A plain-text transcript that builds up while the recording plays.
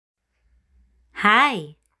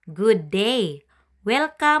Hi, good day.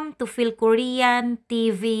 Welcome to Phil Korean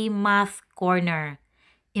TV Math Corner.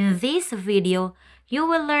 In this video, you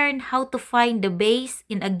will learn how to find the base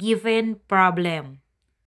in a given problem.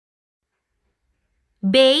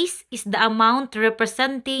 Base is the amount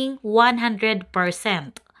representing 100%.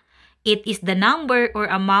 It is the number or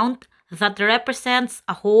amount that represents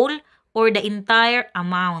a whole or the entire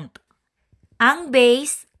amount. Ang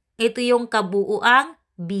base, ito yung kabuuang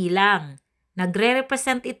bilang.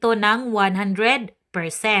 Nagre-represent ito ng 100%.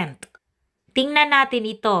 Tingnan natin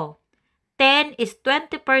ito. 10 is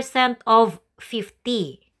 20% of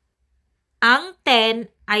 50. Ang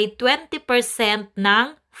 10 ay 20% ng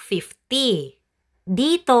 50.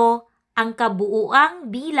 Dito, ang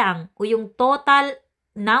kabuuang bilang o yung total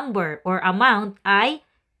number or amount ay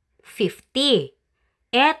 50.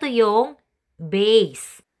 Ito yung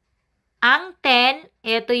base. Ang 10,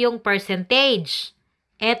 ito yung percentage.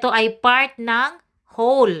 Ito ay part ng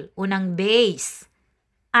whole o ng base.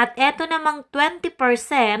 At ito namang 20%,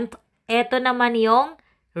 ito naman yung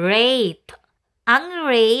rate. Ang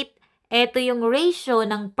rate, ito yung ratio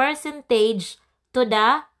ng percentage to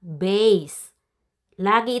the base.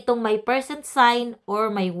 Lagi itong may percent sign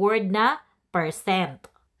or may word na percent.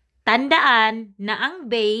 Tandaan na ang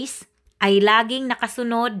base ay laging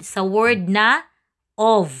nakasunod sa word na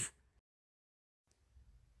of.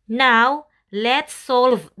 Now, let's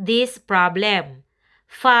solve this problem.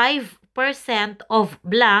 5% of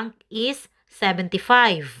blank is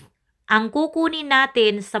 75. Ang kukunin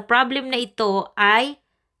natin sa problem na ito ay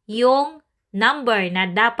yung number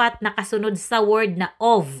na dapat nakasunod sa word na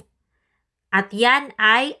of. At yan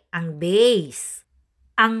ay ang base.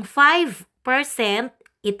 Ang 5%,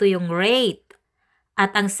 ito yung rate.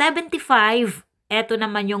 At ang 75, ito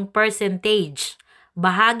naman yung percentage.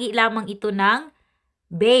 Bahagi lamang ito ng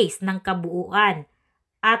base ng kabuuan.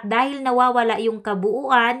 At dahil nawawala yung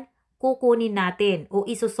kabuuan, kukunin natin o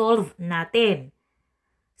isosolve natin.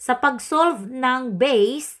 Sa pag-solve ng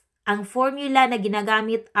base, ang formula na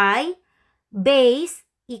ginagamit ay base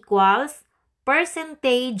equals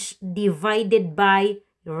percentage divided by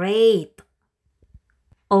rate.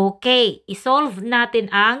 Okay, isolve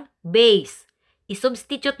natin ang base.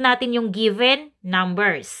 I-substitute natin yung given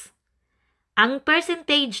numbers. Ang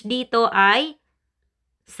percentage dito ay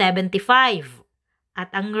 75 at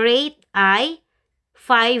ang rate ay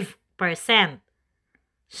 5%.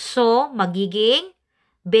 So, magiging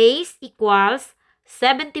base equals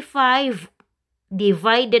 75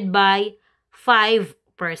 divided by 5%.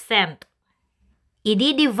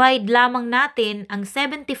 I-divide lamang natin ang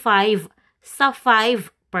 75 sa 5%.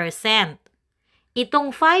 Itong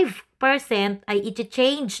 5% ay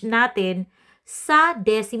i-change natin sa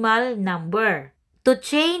decimal number. To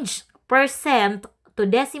change percent to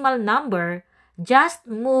decimal number, just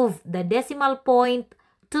move the decimal point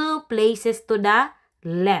 2 places to the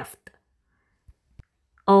left.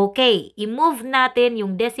 Okay, i-move natin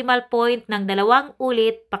yung decimal point ng 2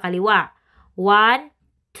 ulit pakaliwa. 1,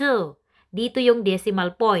 2. Dito yung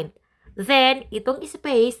decimal point. Then, itong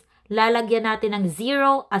space, lalagyan natin ng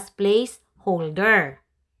 0 as placeholder.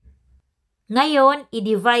 Ngayon,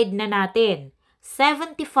 i-divide na natin.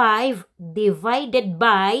 75 divided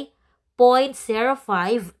by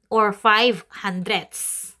 0.05 or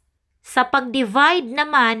 500ths. Sa pag-divide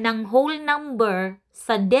naman ng whole number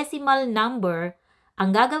sa decimal number,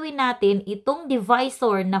 ang gagawin natin itong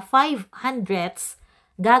divisor na 500ths,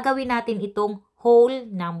 gagawin natin itong whole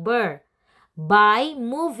number by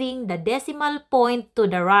moving the decimal point to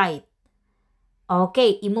the right.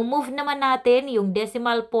 Okay, i-move naman natin yung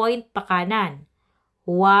decimal point pa kanan.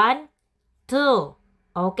 1, 2.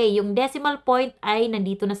 Okay, yung decimal point ay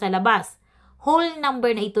nandito na sa labas. Whole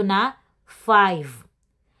number na ito na 5.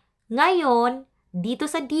 Ngayon,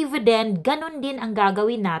 dito sa dividend, ganun din ang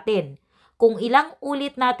gagawin natin. Kung ilang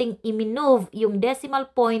ulit nating i-move yung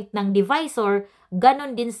decimal point ng divisor,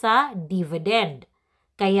 ganun din sa dividend.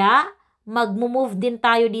 Kaya, mag-move din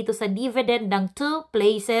tayo dito sa dividend ng 2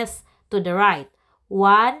 places to the right.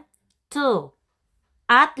 1, 2.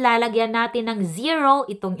 At lalagyan natin ng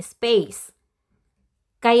 0 itong space.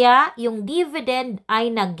 Kaya, yung dividend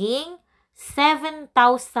ay naging 7,500.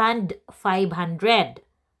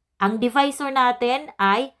 Ang divisor natin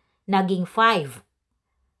ay naging 5.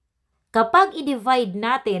 Kapag i-divide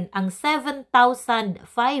natin ang 7,500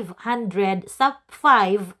 sa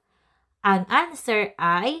 5, ang answer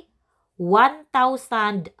ay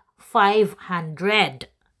 1,500.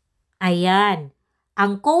 Ayan.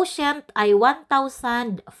 Ang quotient ay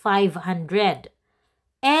 1,500.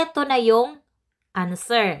 Ito na yung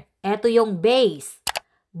answer. Ito yung base.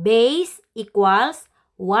 Base equals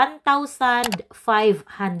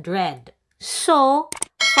 1,500. So,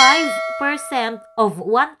 5% of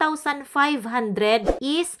 1,500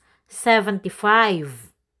 is 75.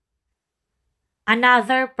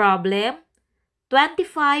 Another problem,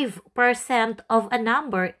 25% of a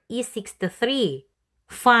number is 63.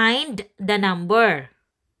 Find the number.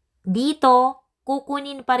 Dito,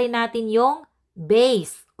 kukunin pa rin natin yung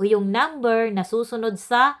base o yung number na susunod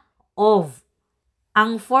sa of.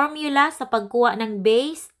 Ang formula sa pagkuha ng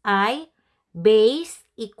base ay base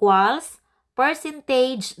equals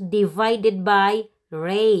percentage divided by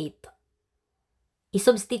rate.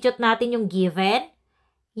 I-substitute natin yung given.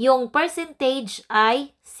 Yung percentage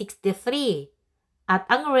ay 63 at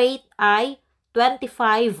ang rate ay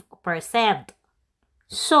 25%.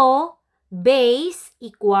 So, base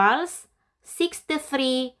equals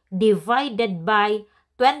 63 divided by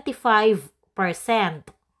 25%.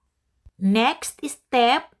 Next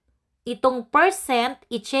step, itong percent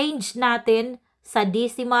i-change natin sa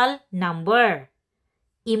decimal number.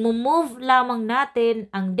 I-move lamang natin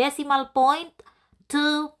ang decimal point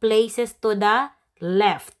 2 places to the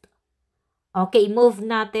left. Okay, move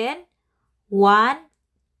natin. 1,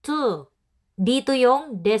 2. Dito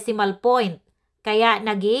yung decimal point. Kaya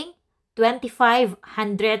naging 25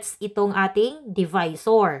 hundredths itong ating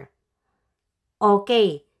divisor.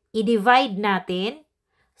 Okay, i-divide natin.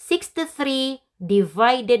 63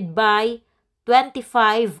 divided by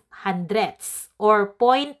 25 hundredths or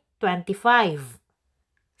 0.25.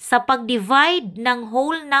 Sa pag-divide ng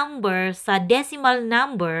whole number sa decimal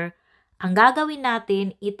number, ang gagawin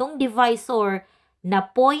natin itong divisor na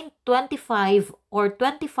 0.25 or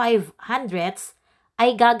 25 hundredths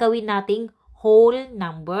ay gagawin nating whole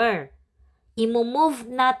number. I-move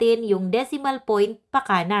natin yung decimal point pa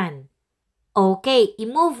kanan. Okay,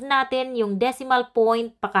 i-move natin yung decimal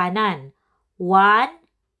point pa kanan. 1,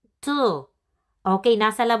 2. Okay,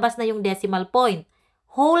 nasa labas na yung decimal point.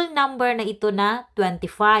 Whole number na ito na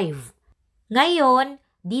 25. Ngayon,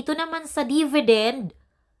 dito naman sa dividend,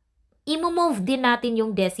 i-move din natin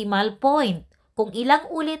yung decimal point. Kung ilang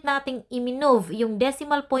ulit nating i-move yung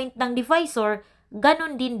decimal point ng divisor,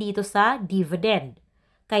 ganun din dito sa dividend.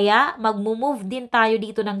 Kaya, mag-move din tayo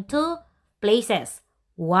dito ng 2 places.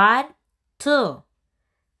 1, 2.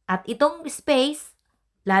 At itong space,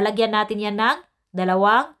 lalagyan natin yan ng 2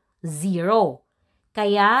 0.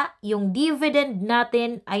 Kaya, yung dividend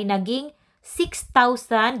natin ay naging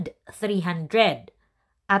 6,300.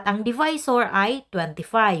 At ang divisor ay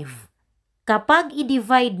 25. Kapag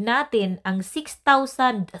i-divide natin ang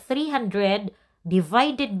 6,300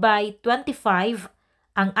 divided by 25,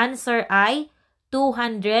 ang answer ay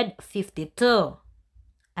 252.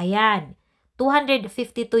 Ayan,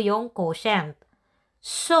 252 yung quotient.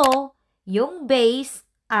 So, yung base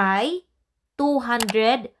ay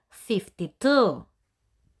 252.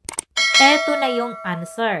 Eto na yung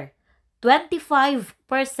answer. 25%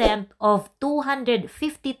 of 252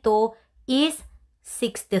 is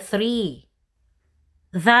 63.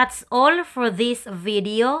 That's all for this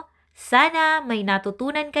video. Sana may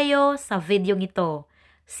natutunan kayo sa video ito.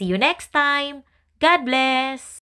 See you next time. God bless!